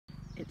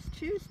It's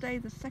Tuesday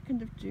the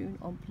 2nd of June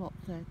on plot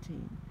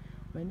 13.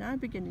 We're now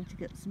beginning to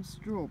get some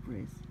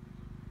strawberries.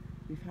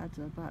 We've had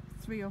about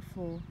 3 or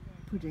 4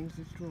 puddings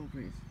of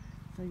strawberries.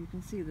 So you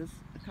can see there's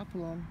a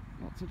couple on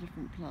lots of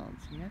different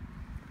plants here.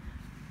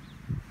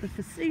 The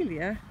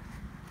Phacelia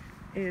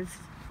is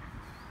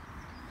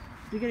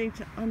beginning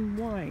to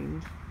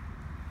unwind.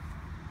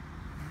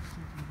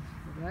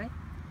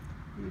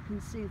 You can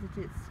see that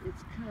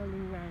it's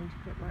curling round,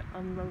 but like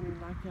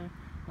unrolling like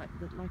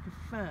a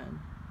fern.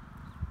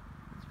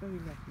 It's very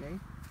lovely.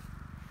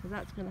 So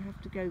that's going to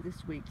have to go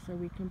this week so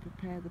we can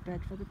prepare the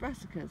bed for the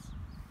brassicas.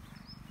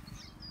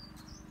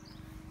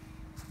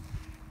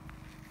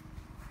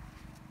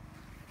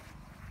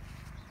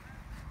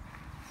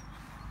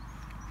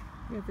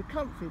 Yeah, the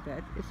comfrey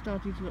bed is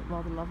starting to look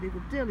rather lovely.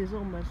 The dill is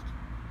almost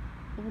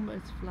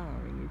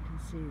flowering, you can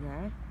see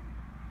there.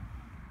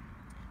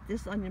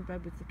 This onion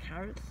bed with the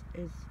carrots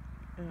is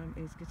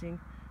getting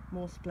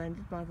more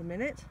splendid by the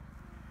minute.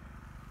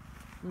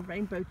 The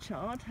rainbow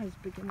chard has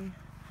beginning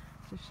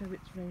to show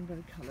its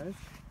rainbow colours.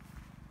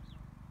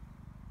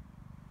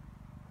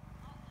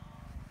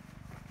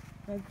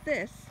 Now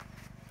this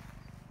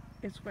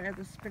is where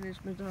the spinach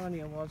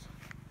madania was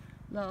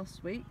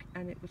last week,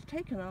 and it was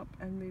taken up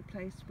and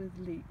replaced with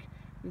leek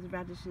with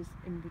radishes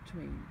in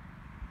between.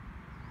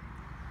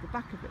 The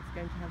back of it's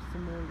going to have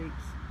some more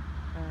leeks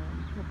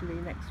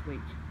probably next week.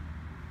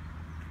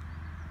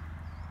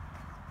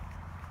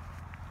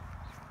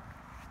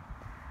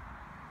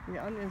 The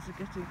onions are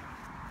getting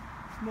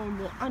more and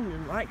more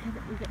onion-like. I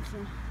think we get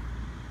some,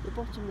 the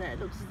bottom there, it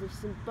looks as if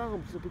some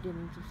bulbs are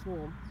beginning to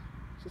form,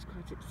 which is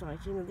quite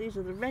exciting. And these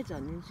are the red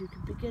onions. You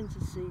can begin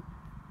to see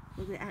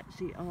where they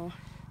actually are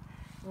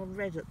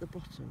red at the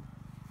bottom.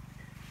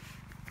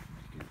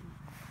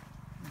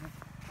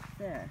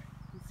 There,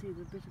 you can see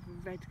the bit of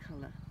a red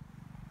colour.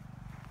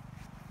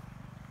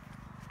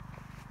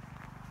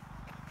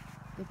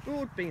 The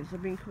broad beans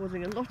have been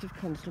causing a lot of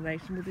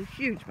consternation with a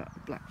huge amount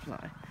of black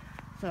fly.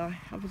 So I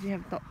obviously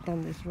have not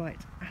done this right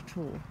at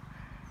all.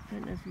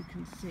 Don't know if you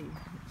can see,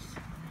 it's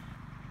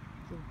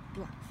a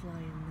black fly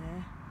in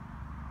there.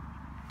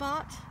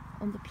 But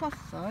on the plus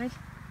side,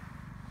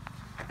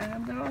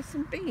 there are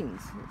some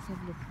beans. Let's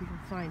have a look if we can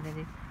find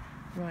any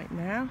right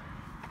now.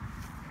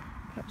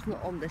 Perhaps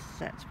not on this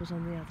set, but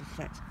on the other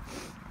set.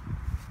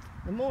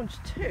 The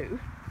mange too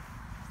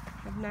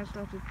have now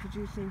started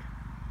producing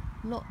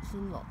lots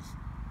and lots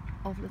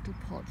of little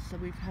pods. So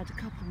we've had a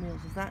couple of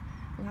meals of that.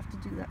 We'll have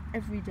to do that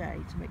every day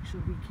to make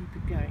sure we keep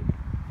it going.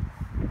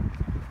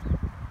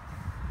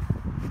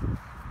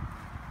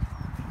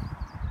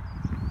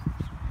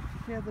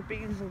 Here the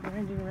beans are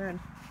winding around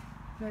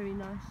very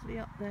nicely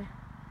up their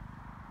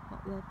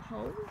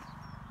poles.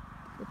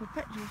 The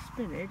perpetual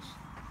spinach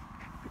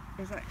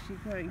is actually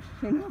growing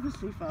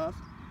enormously fast,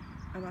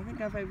 and I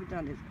think I've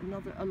overdone it.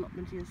 Another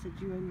allotment here said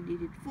you only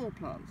needed 4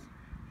 plants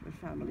for a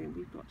family, and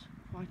we've got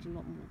quite a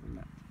lot more than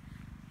that.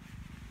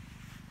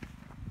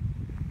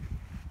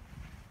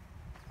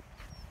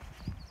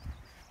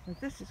 Now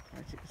this is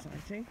quite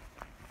exciting.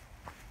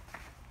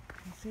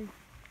 You can see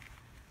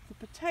the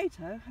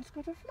potato has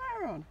got a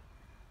flower on.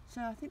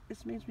 So I think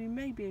this means we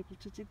may be able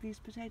to dig these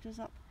potatoes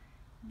up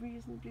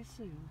reasonably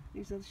soon.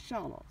 These are the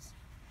shallots.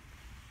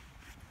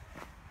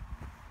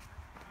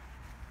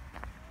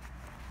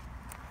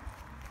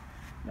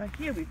 Now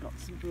here we've got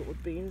some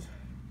broad beans.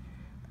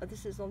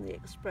 This is on the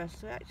express,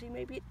 so actually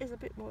maybe it is a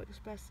bit more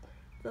express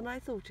than I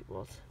thought it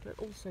was. But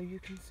also you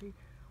can see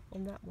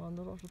on that one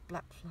a lot of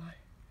black fly.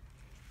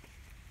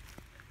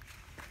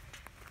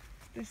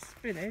 This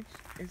spinach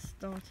is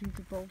starting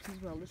to bolt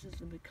as well. This is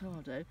the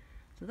Mikado,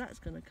 so that's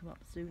going to come up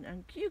soon,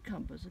 and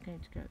cucumbers are going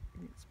to go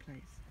in its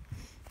place.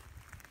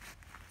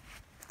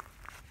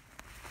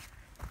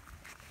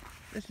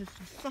 This is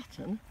the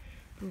Sutton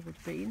broad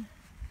bean,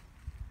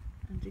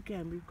 and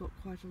again we've got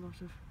quite a lot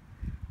of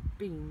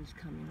beans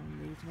coming on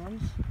these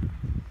ones.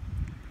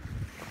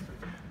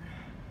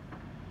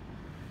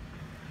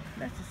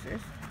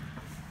 Lettuces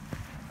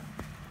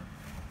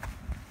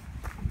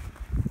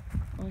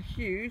are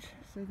huge,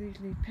 so these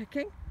need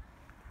picking.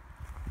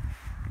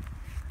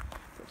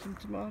 Got some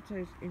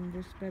tomatoes in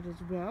this bed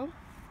as well.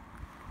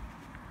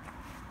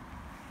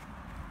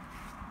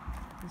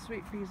 The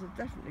sweet peas are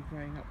definitely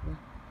growing up the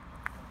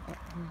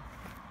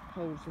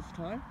poles this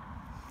time.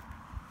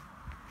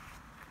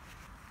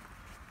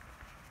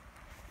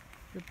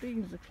 The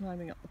beans are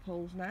climbing up the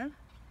poles now.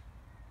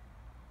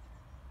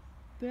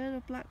 Bit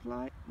of black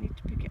fly, need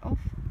to pick it off.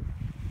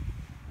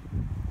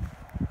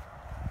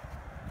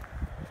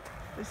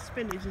 This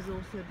spinach is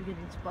also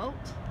beginning to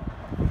bolt.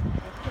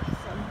 I've put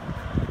some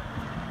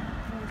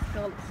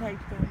scarlet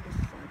sage down this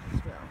side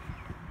as well.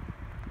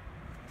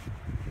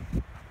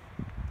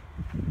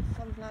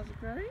 Sunflowers are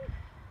growing.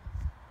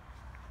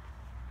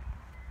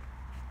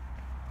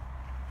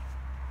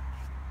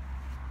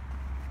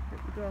 I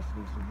think the grass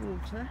needs some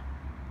water.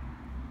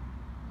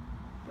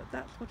 But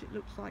that's what it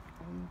looks like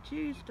on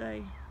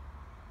Tuesday,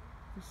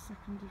 the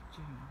 2nd of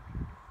June.